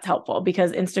that, that's helpful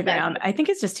because Instagram, I think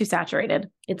it's just too saturated.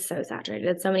 It's so saturated.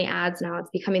 It's so many ads now. It's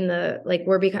becoming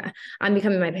I'm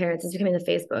becoming my parents. It's becoming the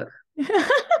Facebook.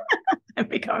 I'm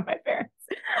becoming my parents.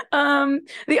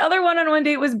 The other one-on-one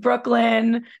date was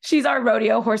Brooklyn. She's our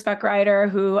rodeo horseback rider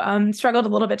who struggled a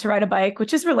little bit to ride a bike,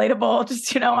 which is relatable.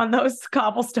 Just, on those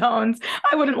cobblestones.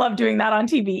 I wouldn't love doing that on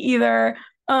TV either.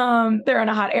 They're in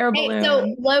a hot air balloon. Hey,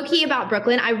 so low key about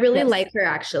Brooklyn, I really like her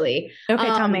actually. Okay,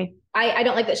 tell me. I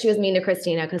don't like that she was mean to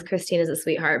Christina because Christina's a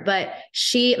sweetheart, but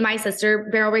my sister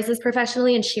barrel races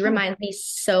professionally and she reminds me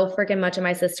so freaking much of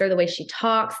my sister, the way she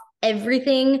talks,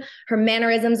 everything, her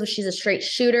mannerisms, she's a straight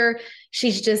shooter.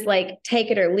 She's just like, take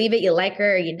it or leave it. You like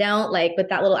her or you don't, like with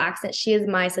that little accent. She is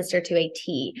my sister to a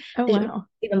T. Oh, wow.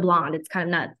 Even blonde. It's kind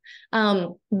of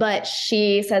nuts. But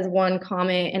she says one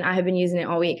comment and I have been using it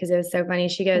all week because it was so funny.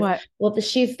 She goes, what? Well, if the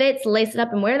shoe fits, lace it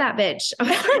up and wear that bitch.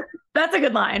 That's a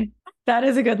good line. That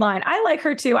is a good line. I like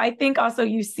her too. I think also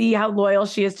you see how loyal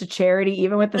she is to Charity,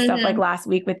 even with the stuff like last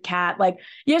week with Kat. Like,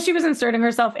 yeah, she was inserting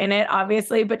herself in it,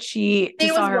 obviously, but she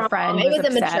just saw her friend. It was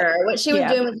immature. What she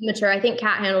was doing was immature. I think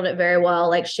Kat handled it very well.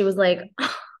 Like she was like,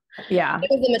 yeah, it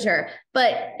was immature,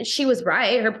 but she was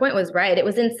right. Her point was right. It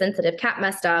was insensitive. Kat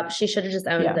messed up. She should have just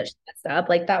owned that she messed up.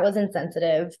 Like that was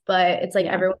insensitive, but it's like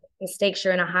everyone mistakes.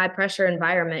 You're in a high pressure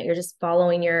environment. You're just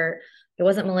following it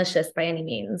wasn't malicious by any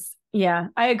means. Yeah,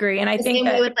 I agree. And I think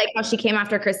same way with like how she came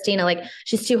after Christina, like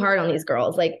she's too hard on these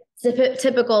girls, like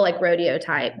typical like rodeo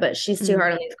type, but she's too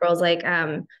hard on these girls. Like,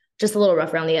 just a little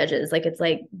rough around the edges. Like, it's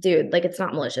like, dude, like it's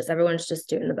not malicious. Everyone's just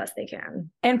doing the best they can.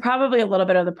 And probably a little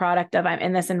bit of the product of I'm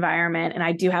in this environment and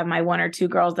I do have my one or two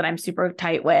girls that I'm super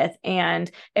tight with. And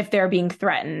if they're being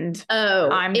threatened,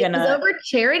 it was over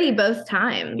Charity both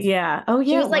times. Yeah. Oh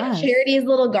yeah. She was like Charity's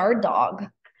little guard dog.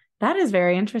 That is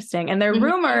very interesting. And there are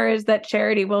rumors that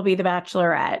Charity will be the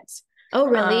Bachelorette. Oh,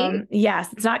 really?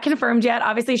 Yes. It's not confirmed yet.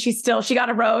 Obviously, she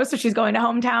got a rose, so she's going to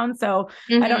hometown. So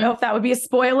I don't know if that would be a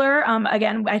spoiler.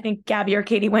 Again, I think Gabby or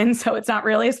Katie wins, so it's not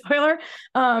really a spoiler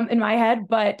in my head.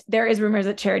 But there is rumors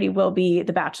that Charity will be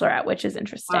the Bachelorette, which is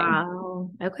interesting.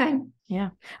 Wow. Okay. Yeah.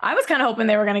 I was kind of hoping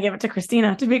they were going to give it to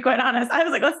Christina, to be quite honest. I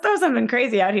was like, let's throw something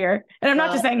crazy out here. And I'm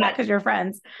not just saying that because you're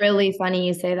friends. Really funny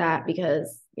you say that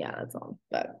because that's all.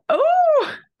 But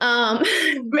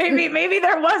maybe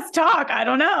there was talk. I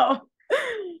don't know.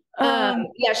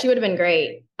 She would have been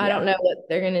great. I don't know what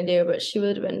they're gonna do, but she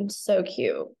would have been so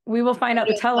cute. We will find out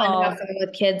the tell-all. Have someone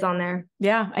with kids on there.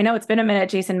 Yeah, I know it's been a minute.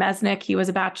 Jason Mesnick, he was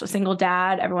a bachelor, single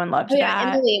dad. Everyone loved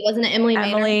that. Emily, wasn't it Emily?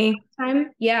 Emily. Time?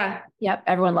 Yeah. Yep.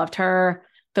 Everyone loved her.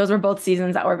 Those were both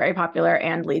seasons that were very popular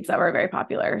and leads that were very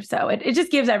popular. So it just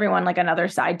gives everyone like another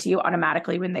side to you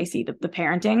automatically when they see the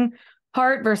parenting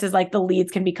part versus like the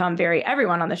leads can become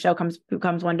everyone on the show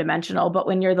becomes one dimensional. But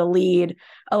when you're the lead,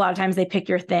 a lot of times they pick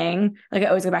your thing. Like I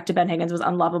always go back to Ben Higgins was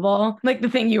unlovable, like the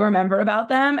thing you remember about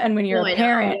them. And when you're a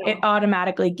parent, it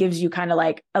automatically gives you kind of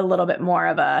like a little bit more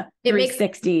of a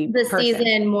 360 the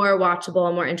season more watchable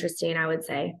and more interesting, I would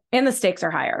say. And the stakes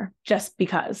are higher just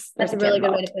because. That's a really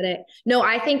good way to put it. No,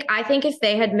 I think if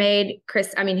they had made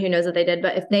who knows what they did,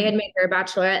 but if they had made her a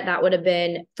Bachelorette, that would have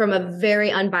been from a very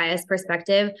unbiased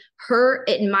perspective.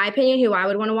 In my opinion, who I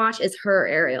would want to watch is her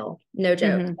Ariel. No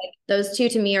joke. Like, those two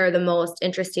to me are the most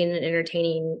interesting and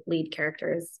entertaining lead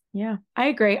characters. Yeah, I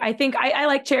agree. I think I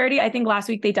like Charity. I think last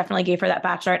week they definitely gave her that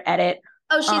Bachelorette edit.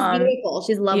 Oh, she's beautiful.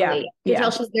 She's lovely. Yeah, you can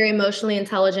tell she's very emotionally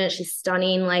intelligent. She's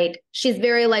stunning. Like she's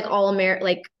very like all American,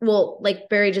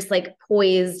 very just like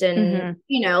poised and,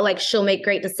 like she'll make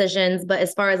great decisions. But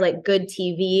as far as like good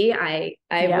TV, I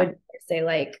would say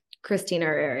like Christina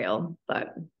or Ariel,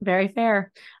 but very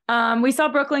fair. We saw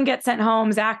Brooklyn get sent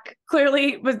home. Zach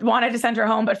clearly wanted to send her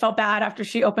home, but felt bad after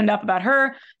she opened up about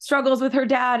her struggles with her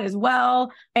dad as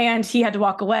well. And he had to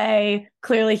walk away.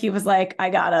 Clearly he was like, I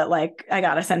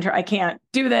gotta send her. I can't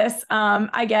do this.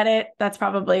 I get it. That's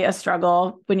probably a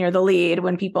struggle when you're the lead,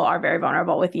 when people are very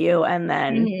vulnerable with you and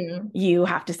then you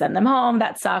have to send them home.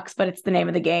 That sucks, but it's the name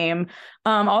of the game.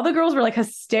 All the girls were like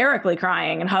hysterically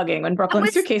crying and hugging when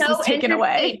Brooklyn's suitcase was taken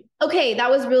away. Okay, that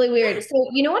was really weird. So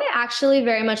you know what I actually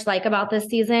very much like about this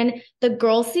season? The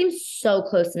girls seem so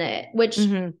close-knit, which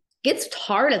gets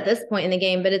hard at this point in the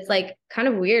game, but it's like kind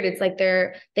of weird. It's like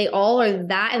they all are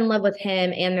that in love with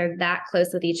him and they're that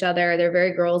close with each other. They're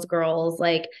very girls.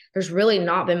 Like there's really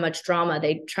not been much drama.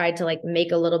 They tried to like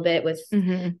make a little bit with,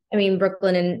 I mean,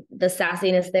 Brooklyn and the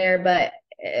sassiness there, but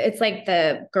it's like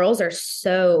the girls are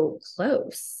so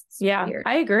close. Yeah,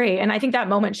 I agree. And I think that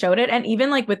moment showed it. And even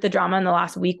like with the drama in the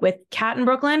last week with Kat and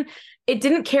Brooklyn, it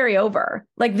didn't carry over.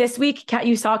 Like this week,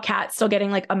 you saw Kat still getting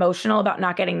like emotional about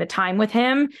not getting the time with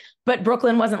him. But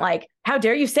Brooklyn wasn't like, how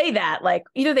dare you say that? Like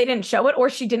either they didn't show it or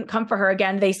she didn't come for her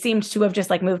again. They seemed to have just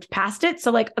like moved past it.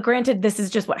 So like, granted, this is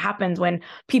just what happens when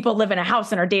people live in a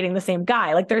house and are dating the same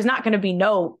guy. Like there's not going to be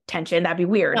no tension. That'd be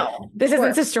weird. No, this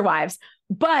isn't Sister Wives.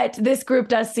 But this group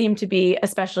does seem to be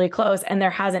especially close and there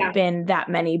hasn't been that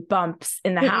many bumps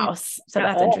in the house. So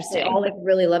that's interesting. They all like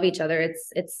really love each other.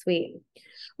 It's sweet.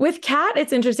 With Kat,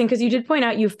 it's interesting because you did point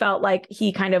out you felt like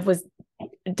he kind of was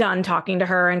done talking to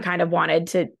her and kind of wanted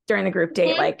to during the group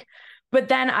date. Like, but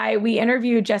then we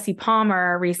interviewed Jesse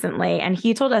Palmer recently and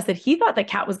he told us that he thought that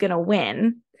Kat was going to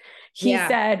win. He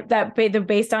said that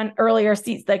based on earlier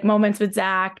like moments with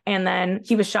Zach, and then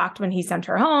he was shocked when he sent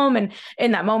her home. And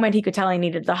in that moment, he could tell he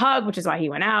needed the hug, which is why he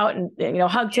went out and,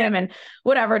 hugged him and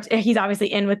whatever. He's obviously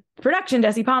in with production,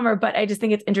 Jesse Palmer, but I just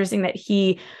think it's interesting that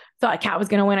he thought Kat was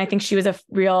going to win. I think she was a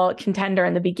real contender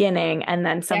in the beginning. And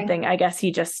then I guess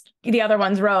the other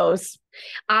ones rose.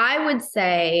 I would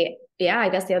say, I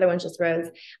guess the other ones just rose.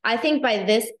 I think by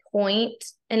this point,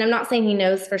 and I'm not saying he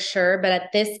knows for sure, but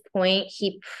at this point,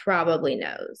 he probably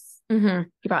knows. He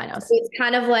probably knows. So it's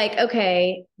kind of like,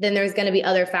 okay, then there's going to be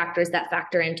other factors that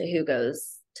factor into who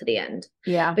goes to the end.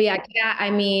 Yeah. But Kat,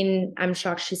 I mean, I'm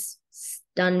shocked she's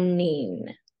stunning.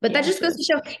 But that just goes to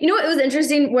show, it was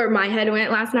interesting where my head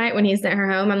went last night when he sent her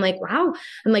home. I'm like, wow.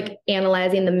 I'm like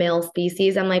analyzing the male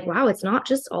species. I'm like, wow, it's not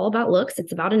just all about looks.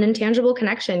 It's about an intangible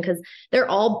connection because they're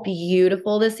all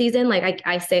beautiful this season. Like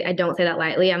I don't say that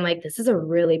lightly. I'm like, this is a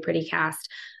really pretty cast.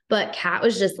 But Kat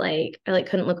was just like, I like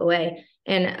couldn't look away.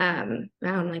 And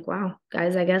I'm like, wow,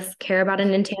 guys, I guess care about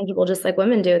an intangible just like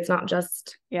women do. It's not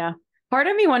just. Yeah. Part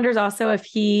of me wonders also if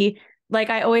he, like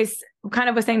I always kind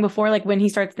of was saying before, like when he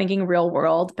starts thinking real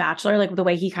world Bachelor, like the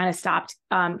way he kind of stopped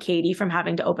Katie from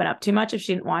having to open up too much if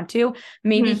she didn't want to,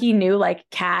 maybe he knew like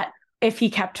Kat, if he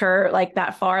kept her like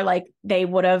that far, like they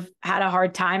would have had a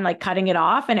hard time like cutting it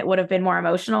off and it would have been more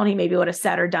emotional. And he maybe would have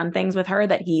said or done things with her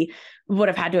that he would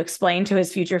have had to explain to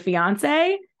his future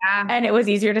fiance. And it was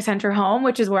easier to send her home,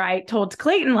 which is where I told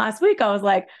Clayton last week, I was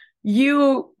like,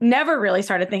 you never really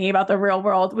started thinking about the real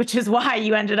world, which is why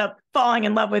you ended up falling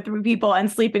in love with 3 people and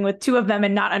sleeping with 2 of them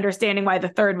and not understanding why the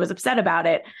third was upset about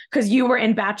it because you were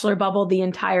in Bachelor bubble the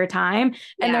entire time.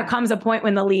 And there comes a point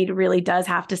when the lead really does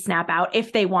have to snap out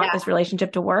if they want this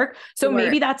relationship to work. So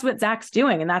maybe that's what Zach's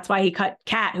doing. And that's why he cut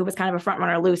Kat, who was kind of a front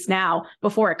runner, loose now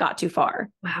before it got too far.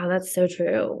 Wow, that's so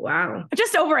true. Wow.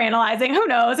 Just overanalyzing. Who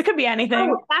knows? It could be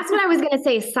anything. Oh, that's what I was going to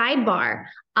say. Sidebar.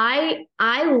 I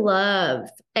love,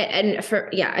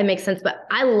 it makes sense, but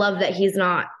I love that he's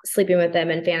not sleeping with them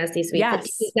in fantasy suites.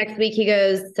 Yes. Next week he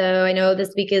goes, so I know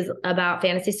this week is about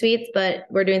fantasy suites, but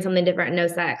we're doing something different. No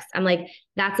sex. I'm like,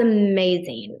 that's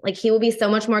amazing. Like he will be so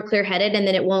much more clear-headed and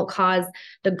then it won't cause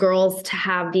the girls to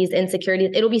have these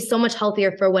insecurities. It'll be so much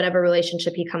healthier for whatever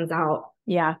relationship he comes out.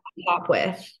 Top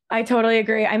with. I totally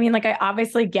agree. I mean, like, I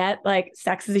obviously get like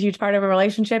sex is a huge part of a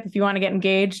relationship. If you want to get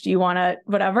engaged, you want to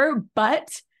whatever, but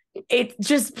it's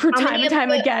just for time and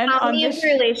time again. How many of the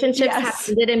relationships have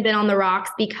ended and been on the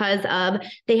rocks because of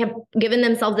they have given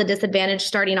themselves a disadvantage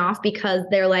starting off because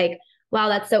they're like, wow,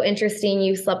 that's so interesting.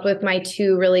 You slept with my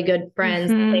 2 really good friends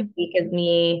the same week as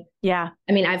me. Yeah.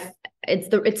 I mean,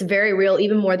 it's very real,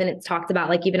 even more than it's talked about.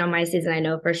 Like even on my season, I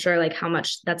know for sure, like how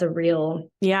much that's a real.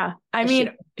 Yeah. I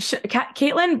mean,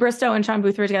 Caitlin Bristow and Sean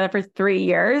Booth were together for 3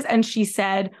 years. And she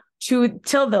said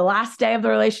till the last day of the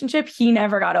relationship, he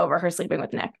never got over her sleeping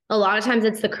with Nick. A lot of times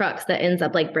it's the crux that ends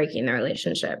up like breaking the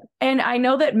relationship. And I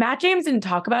know that Matt James didn't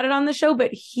talk about it on the show,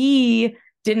 but he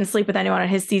didn't sleep with anyone on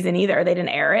his season either. They didn't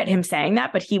air it, him saying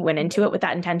that, but he went into it with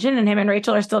that intention, and him and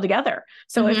Rachel are still together.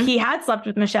 So if he had slept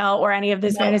with Michelle or any of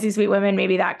these fantasy suite women,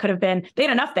 maybe that could have been, they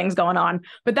had enough things going on,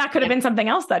 but that could have been something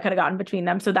else that could have gotten between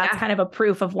them. So that's kind of a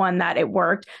proof of one, that it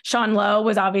worked. Sean Lowe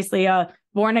was obviously a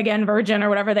born again virgin or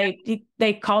whatever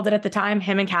they called it at the time.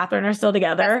 Him and Catherine are still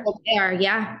together.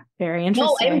 Very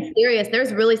interesting. No, I'm serious.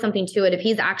 There's really something to it. If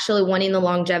he's actually wanting the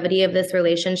longevity of this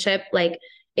relationship, like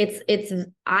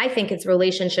I think it's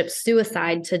relationship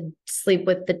suicide to sleep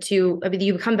with the two. I mean,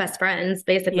 you become best friends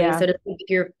basically. So to sleep with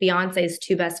your fiance's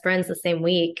two best friends the same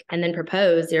week and then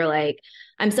propose, you're like,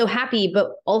 I'm so happy,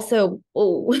 but also,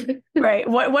 right.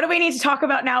 What do we need to talk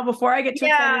about now before I get too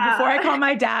excited, before I call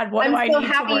my dad? What do I need to worry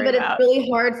about? I'm so happy, but it's really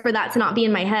hard for that to not be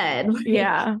in my head.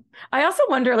 Yeah. I also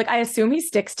wonder, like, I assume he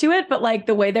sticks to it, but like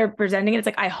the way they're presenting it, it's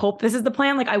like, I hope this is the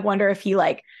plan. Like, I wonder if he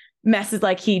like messes,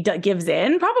 like he gives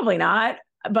in. Probably not.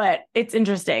 But it's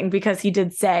interesting because he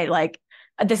did say like,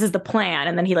 this is the plan.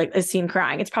 And then he like is seen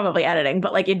crying. It's probably editing,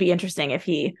 but like, it'd be interesting if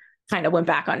he kind of went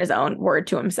back on his own word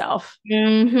to himself.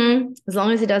 As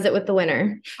long as he does it with the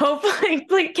winner. Hopefully,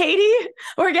 like Katie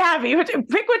or Gabby,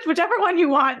 whichever one you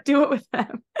want, do it with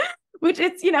them. Which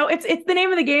it's, it's the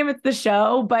name of the game, it's the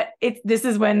show, but this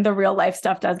is when the real life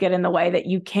stuff does get in the way that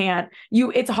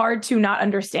it's hard to not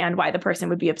understand why the person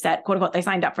would be upset, quote unquote, they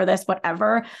signed up for this,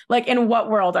 whatever. Like, in what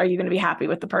world are you going to be happy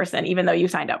with the person, even though you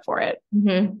signed up for it?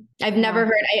 I've never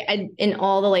heard, I in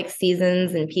all the like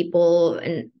seasons and people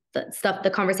and the stuff, the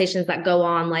conversations that go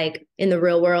on like in the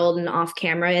real world and off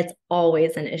camera, it's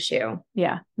always an issue.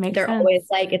 Yeah. They're always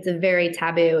like, it's a very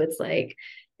taboo. It's like,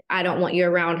 I don't want you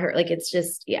around her. Like, it's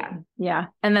just, yeah.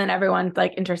 And then everyone's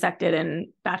like intersected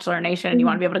in Bachelor Nation, and you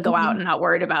want to be able to go out and not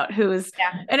worried about who's,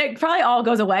 and it probably all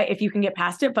goes away if you can get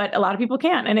past it, but a lot of people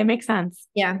can't, and it makes sense.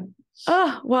 Yeah.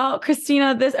 Oh, well, Christian,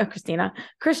 I'm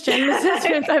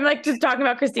like just talking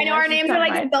about Christina. I know our names are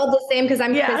like spelled the same because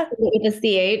I'm Christen with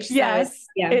a CH. So yes.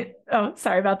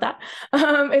 Sorry about that.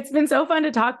 It's been so fun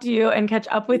to talk to you and catch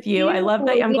up with you. I love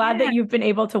that. I'm glad that you've been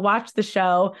able to watch the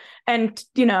show and,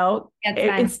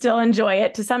 and still enjoy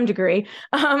it to some degree.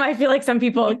 I feel like some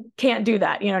people can't do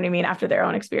that, you know what I mean, after their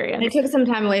own experience. I took some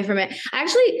time away from it.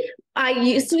 I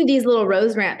used to do these little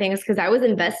rose rant things because I was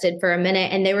invested for a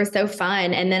minute and they were so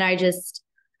fun. And then I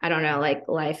don't know, like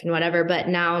life and whatever. But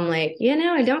now I'm like,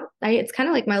 it's kind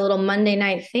of like my little Monday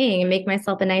night thing, and make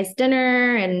myself a nice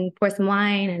dinner and pour some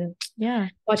wine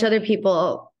and watch other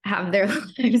people have their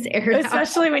lives aired out.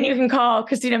 Especially when you can call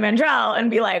Christina Mandrell and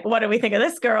be like, what do we think of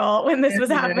this girl when this was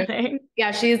happening?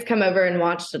 Yeah, she's come over and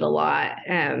watched it a lot.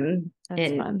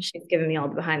 That's fun. She's given me all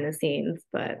the behind the scenes,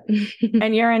 but.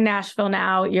 And you're in Nashville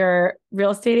now. You're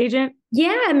real estate agent?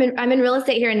 Yeah, I'm in real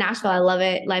estate here in Nashville. I love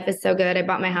it. Life is so good. I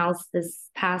bought my house this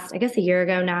past, I guess, a year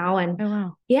ago now. And oh,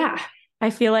 wow. Yeah. I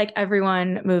feel like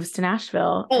everyone moves to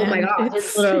Nashville. Oh my God.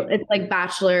 It's like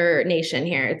Bachelor Nation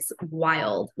here. It's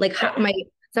wild. Like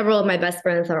several of my best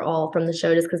friends are all from the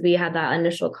show just because we had that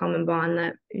initial common bond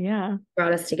that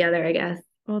brought us together, I guess.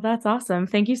 Well, that's awesome.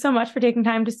 Thank you so much for taking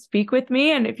time to speak with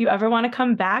me. And if you ever want to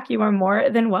come back, you are more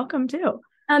than welcome to.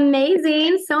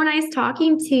 Amazing. So nice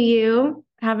talking to you.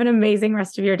 Have an amazing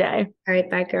rest of your day. All right.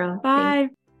 Bye, girl. Bye.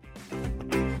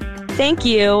 Thank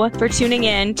you for tuning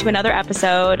in to another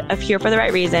episode of Here for the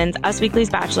Right Reasons, Us Weekly's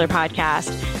Bachelor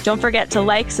podcast. Don't forget to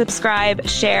like, subscribe,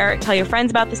 share, tell your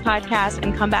friends about this podcast,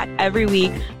 and come back every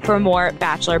week for more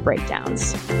Bachelor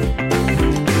breakdowns.